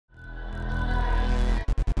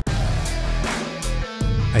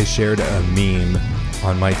I shared a meme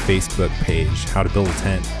on my Facebook page, How to Build a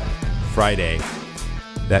Tent, Friday,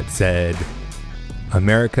 that said,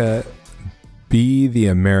 America, be the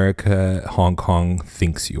America Hong Kong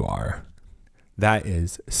thinks you are. That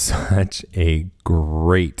is such a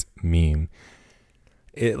great meme.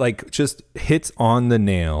 It just hits on the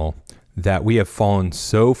nail that we have fallen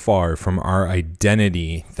so far from our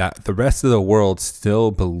identity that the rest of the world still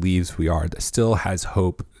believes we are, that still has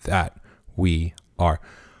hope that we are.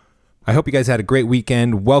 I hope you guys had a great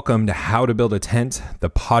weekend. Welcome to How to Build a Tent, the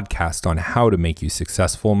podcast on how to make you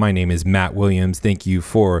successful. My name is Matt Williams. Thank you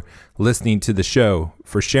for listening to the show,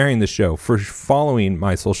 for sharing the show, for following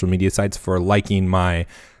my social media sites, for liking my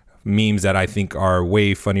memes that I think are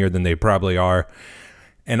way funnier than they probably are,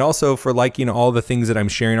 and also for liking all the things that I'm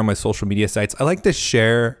sharing on my social media sites. I like to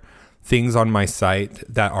share things on my site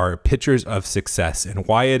that are pictures of success and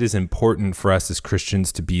why it is important for us as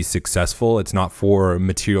Christians to be successful. It's not for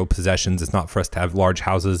material possessions. It's not for us to have large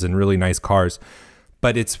houses and really nice cars,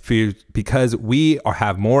 but it's because we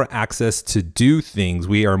have more access to do things.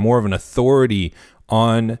 We are more of an authority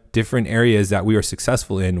on different areas that we are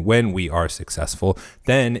successful in when we are successful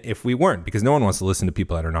than if we weren't, because no one wants to listen to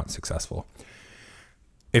people that are not successful.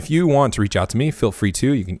 If you want to reach out to me, feel free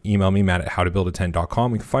to. You can email me,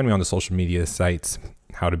 matt@howtobuildatent.com. You can find me on the social media sites,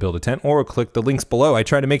 How to Build a Tent, or click the links below. I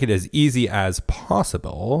try to make it as easy as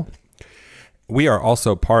possible. We are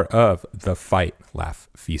also part of the Fight, Laugh,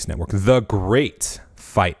 Feast Network, the great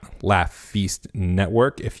Fight, Laugh, Feast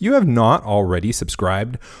Network. If you have not already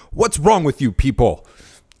subscribed, what's wrong with you people?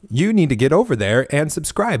 You need to get over there and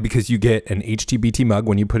subscribe, because you get an HtBT mug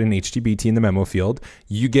when you put in HtBT in the memo field.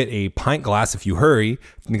 You get a pint glass if you hurry,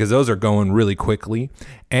 because those are going really quickly.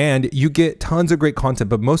 And you get tons of great content,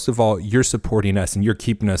 but most of all, you're supporting us and you're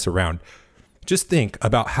keeping us around. Just think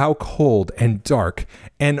about how cold and dark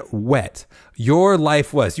and wet your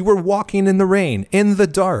life was. You were walking in the rain, in the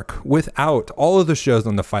dark, without all of the shows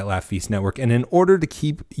on the Fight, Laugh, Feast Network. And in order to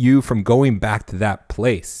keep you from going back to that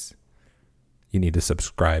place, you need to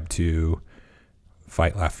subscribe to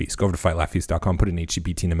Fight, Laugh, Feast. Go over to fightlaughfeast.com, put in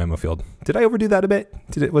HtBT in the memo field. Did I overdo that a bit?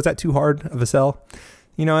 Was that too hard of a sell?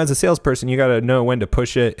 You know, as a salesperson, you got to know when to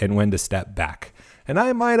push it and when to step back. And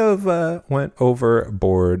I might have went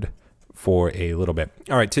overboard for a little bit.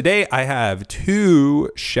 All right, today I have two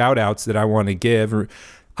shout outs that I want to give.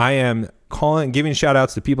 I am giving shout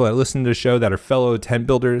outs to people that listen to the show that are fellow tent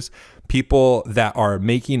builders, people that are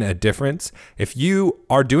making a difference. If you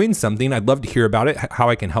are doing something, I'd love to hear about it, how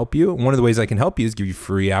I can help you. One of the ways I can help you is give you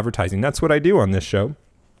free advertising. That's what I do on this show.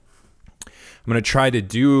 I'm going to try to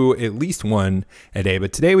do at least one a day,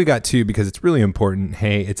 but today we got two because it's really important.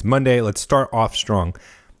 Hey, it's Monday. Let's start off strong.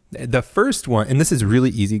 The first one, and this is really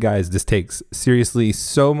easy, guys. This takes seriously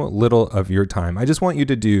so little of your time. I just want you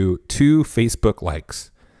to do 2 Facebook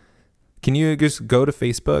likes. Can you just go to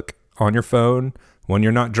Facebook on your phone when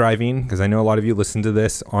you're not driving? Because I know a lot of you listen to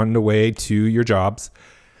this on the way to your jobs.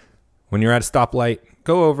 When you're at a stoplight,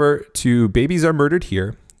 go over to Babies Are Murdered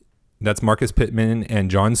Here. That's Marcus Pittman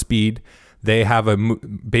and John Speed. They have a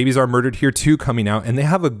Babies Are Murdered Here 2 coming out, and they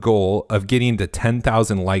have a goal of getting to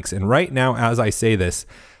 10,000 likes. And right now, as I say this,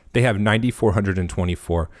 they have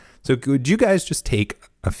 9,424. So could you guys just take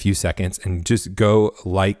a few seconds and just go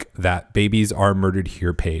like that Babies Are Murdered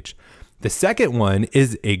Here page? The second one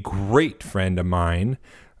is a great friend of mine,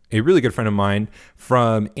 a really good friend of mine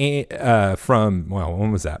from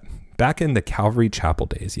when was that? Back in the Calvary Chapel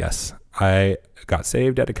days. Yes, I got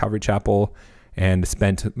saved at a Calvary Chapel and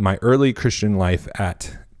spent my early Christian life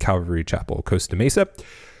at Calvary Chapel, Costa Mesa.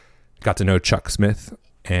 Got to know Chuck Smith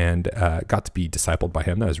and got to be discipled by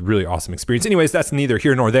him. That was a really awesome experience. Anyways, that's neither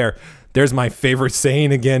here nor there. There's my favorite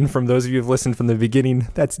saying again from those of you who've listened from the beginning.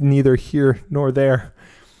 That's neither here nor there.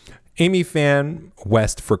 Amy Fan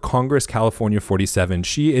West for Congress, California 47.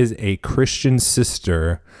 She is a Christian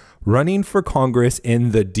sister running for Congress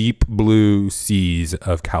in the deep blue seas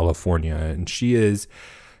of California. And she is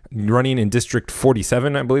running in District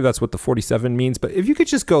 47. I believe that's what the 47 means. But if you could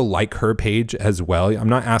just go like her page as well. I'm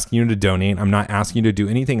not asking you to donate. I'm not asking you to do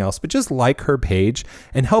anything else, but just like her page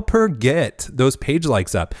and help her get those page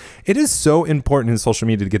likes up. It is so important in social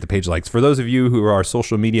media to get the page likes. For those of you who are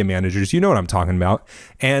social media managers, you know what I'm talking about.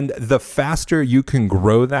 And the faster you can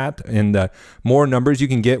grow that and the more numbers you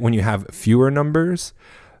can get when you have fewer numbers,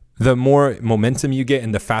 the more momentum you get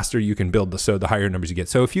and the faster you can build, so the higher numbers you get.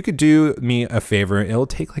 So if you could do me a favor, it'll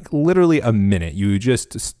take like literally a minute. You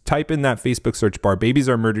just type in that Facebook search bar, Babies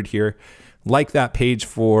Are Murdered Here, like that page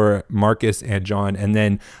for Marcus and John, and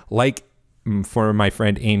then like for my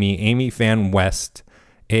friend Amy Fan West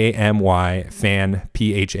Amy, Phan,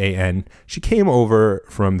 Phan. She came over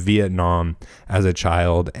from Vietnam as a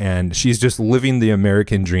child, and she's just living the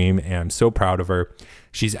American dream, and I'm so proud of her.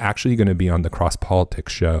 She's actually going to be on the Cross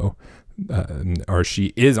Politics show, or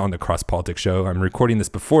she is on the Cross Politics show. I'm recording this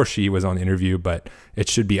before she was on the interview, but it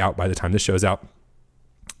should be out by the time this show's out.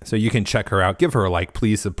 So you can check her out. Give her a like.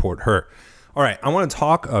 Please support her. All right, I want to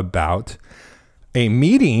talk about a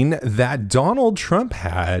meeting that Donald Trump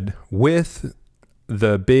had with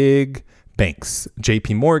the big banks,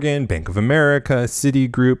 JP Morgan, Bank of America,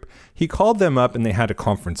 Citigroup. He called them up and they had a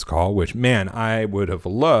conference call, which, man, I would have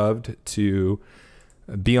loved to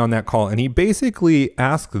be on that call. And he basically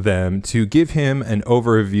asked them to give him an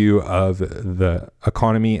overview of the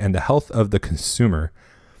economy and the health of the consumer.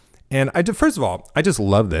 And first of all, I just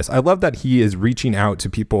love this. I love that he is reaching out to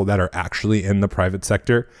people that are actually in the private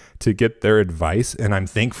sector to get their advice. And I'm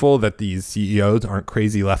thankful that these CEOs aren't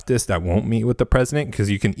crazy leftists that won't meet with the president, because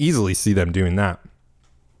you can easily see them doing that.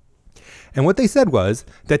 And what they said was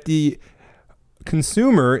that the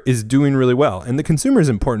consumer is doing really well. And the consumer is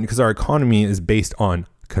important because our economy is based on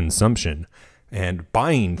consumption and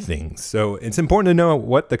buying things. So it's important to know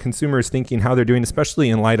what the consumer is thinking, how they're doing, especially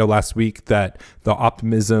in light of last week that the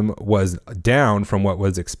optimism was down from what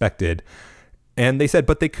was expected. And they said,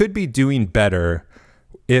 but they could be doing better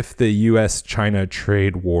if the US-China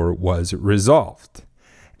trade war was resolved.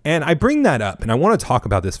 And I bring that up, and I want to talk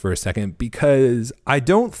about this for a second, because I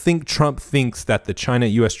don't think Trump thinks that the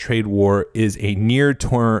China-US trade war is a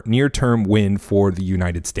near-term win for the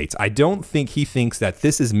United States. I don't think he thinks that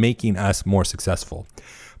this is making us more successful.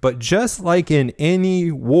 But just like in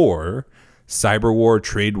any war, cyber war,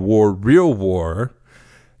 trade war, real war,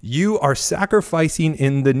 you are sacrificing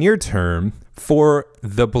in the near term for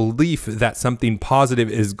the belief that something positive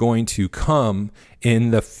is going to come in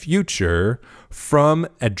the future from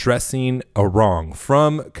addressing a wrong,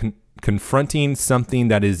 from confronting something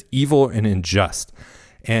that is evil and unjust.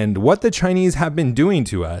 And what the Chinese have been doing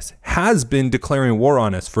to us has been declaring war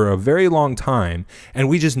on us for a very long time, and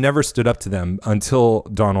we just never stood up to them until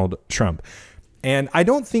Donald Trump. And I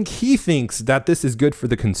don't think he thinks that this is good for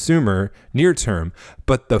the consumer near term,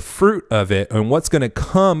 but the fruit of it and what's going to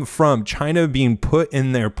come from China being put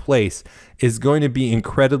in their place is going to be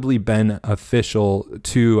incredibly beneficial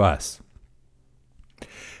to us.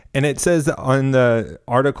 And it says on the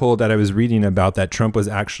article that I was reading about that Trump was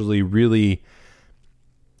actually really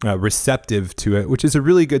receptive to it, which is a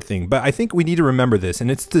really good thing. But I think we need to remember this.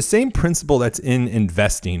 And it's the same principle that's in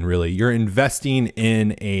investing, really. You're investing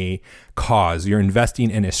in a cause. You're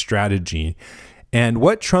investing in a strategy. And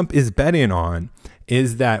what Trump is betting on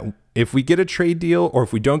is that if we get a trade deal or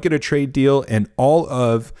if we don't get a trade deal and all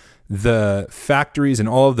of the factories and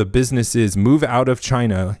all of the businesses move out of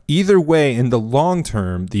China, either way, in the long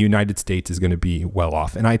term, the United States is going to be well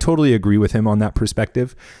off. And I totally agree with him on that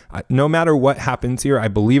perspective. No matter what happens here, I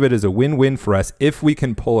believe it is a win-win for us if we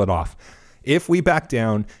can pull it off. If we back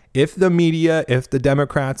down, if the media, if the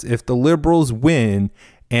Democrats, if the liberals win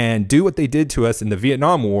and do what they did to us in the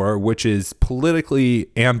Vietnam War, which is politically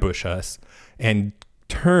ambush us and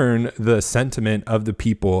turn the sentiment of the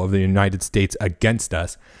people of the United States against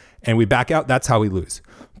us, and we back out, that's how we lose.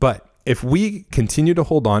 But if we continue to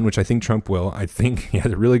hold on, which I think Trump will, I think he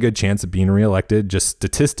has a really good chance of being reelected, just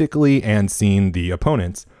statistically and seeing the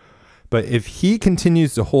opponents. But if he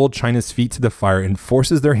continues to hold China's feet to the fire and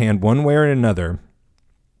forces their hand one way or another,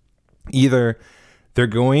 either they're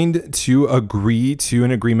going to agree to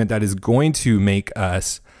an agreement that is going to make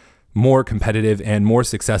us more competitive and more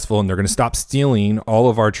successful, and they're going to stop stealing all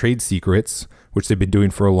of our trade secrets, which they've been doing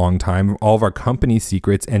for a long time, all of our company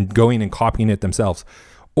secrets, and going and copying it themselves.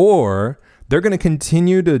 Or they're going to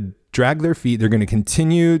continue to drag their feet. They're going to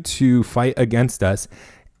continue to fight against us.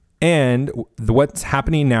 And what's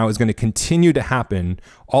happening now is going to continue to happen.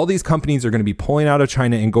 All these companies are going to be pulling out of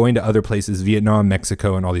China and going to other places, Vietnam,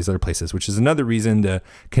 Mexico, and all these other places, which is another reason the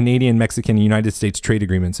Canadian, Mexican, and United States trade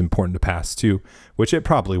agreement is important to pass too, which it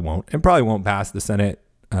probably won't. It probably won't pass. The Senate,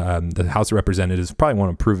 the House of Representatives probably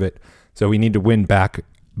won't approve it. So we need to win back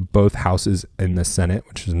both houses in the Senate,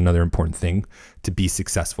 which is another important thing to be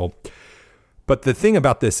successful. But the thing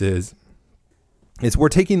about this is we're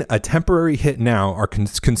taking a temporary hit now. Our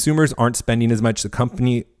consumers aren't spending as much.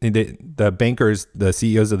 The bankers, the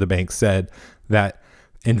CEOs of the banks said that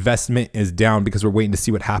investment is down because we're waiting to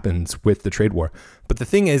see what happens with the trade war. But the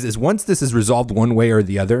thing is once this is resolved one way or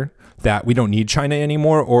the other, that we don't need China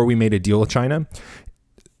anymore, or we made a deal with China,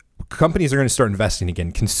 companies are going to start investing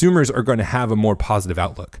again. Consumers are going to have a more positive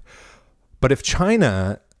outlook. But if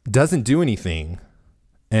China doesn't do anything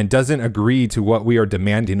and doesn't agree to what we are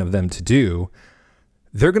demanding of them to do,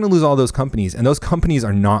 they're going to lose all those companies, and those companies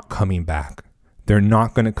are not coming back. They're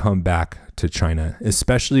not going to come back to China,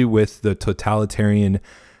 especially with the totalitarian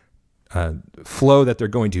flow that they're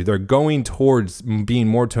going to. They're going towards being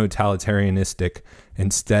more totalitarianistic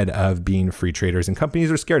instead of being free traders. And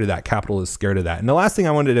companies are scared of that. Capital is scared of that. And the last thing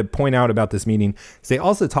I wanted to point out about this meeting is they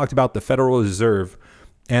also talked about the Federal Reserve,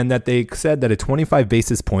 and that they said that a 25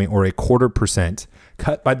 basis point or a 0.25%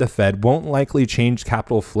 cut by the Fed won't likely change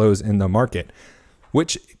capital flows in the market,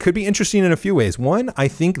 which could be interesting in a few ways. One, I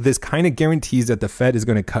think this kind of guarantees that the Fed is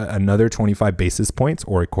going to cut another 25 basis points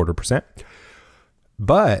or a 0.25%.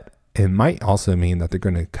 But it might also mean that they're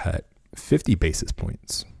going to cut 50 basis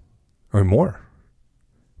points or more,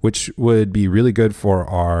 which would be really good for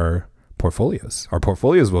our portfolios. Our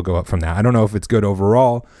portfolios will go up from that. I don't know if it's good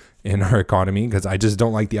overall in our economy, because I just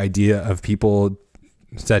don't like the idea of people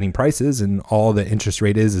setting prices, and all the interest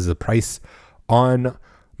rate is a price on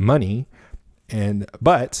money.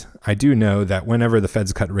 But I do know that whenever the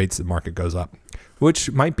Feds cut rates, the market goes up,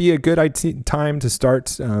 which might be a good time to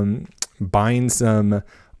start buying some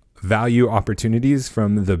value opportunities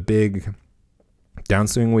from the big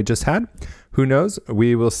downswing we just had. Who knows?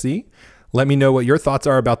 We will see. Let me know what your thoughts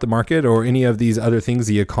are about the market or any of these other things,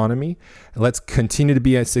 the economy. Let's continue to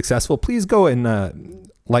be successful. Please go and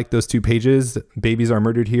like those two pages, Babies Are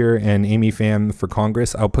Murdered Here and Amy Pham for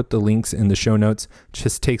Congress. I'll put the links in the show notes.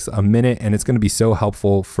 Just takes a minute, and it's going to be so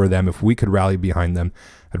helpful for them if we could rally behind them.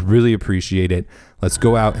 I'd really appreciate it. Let's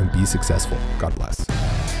go out and be successful. God bless.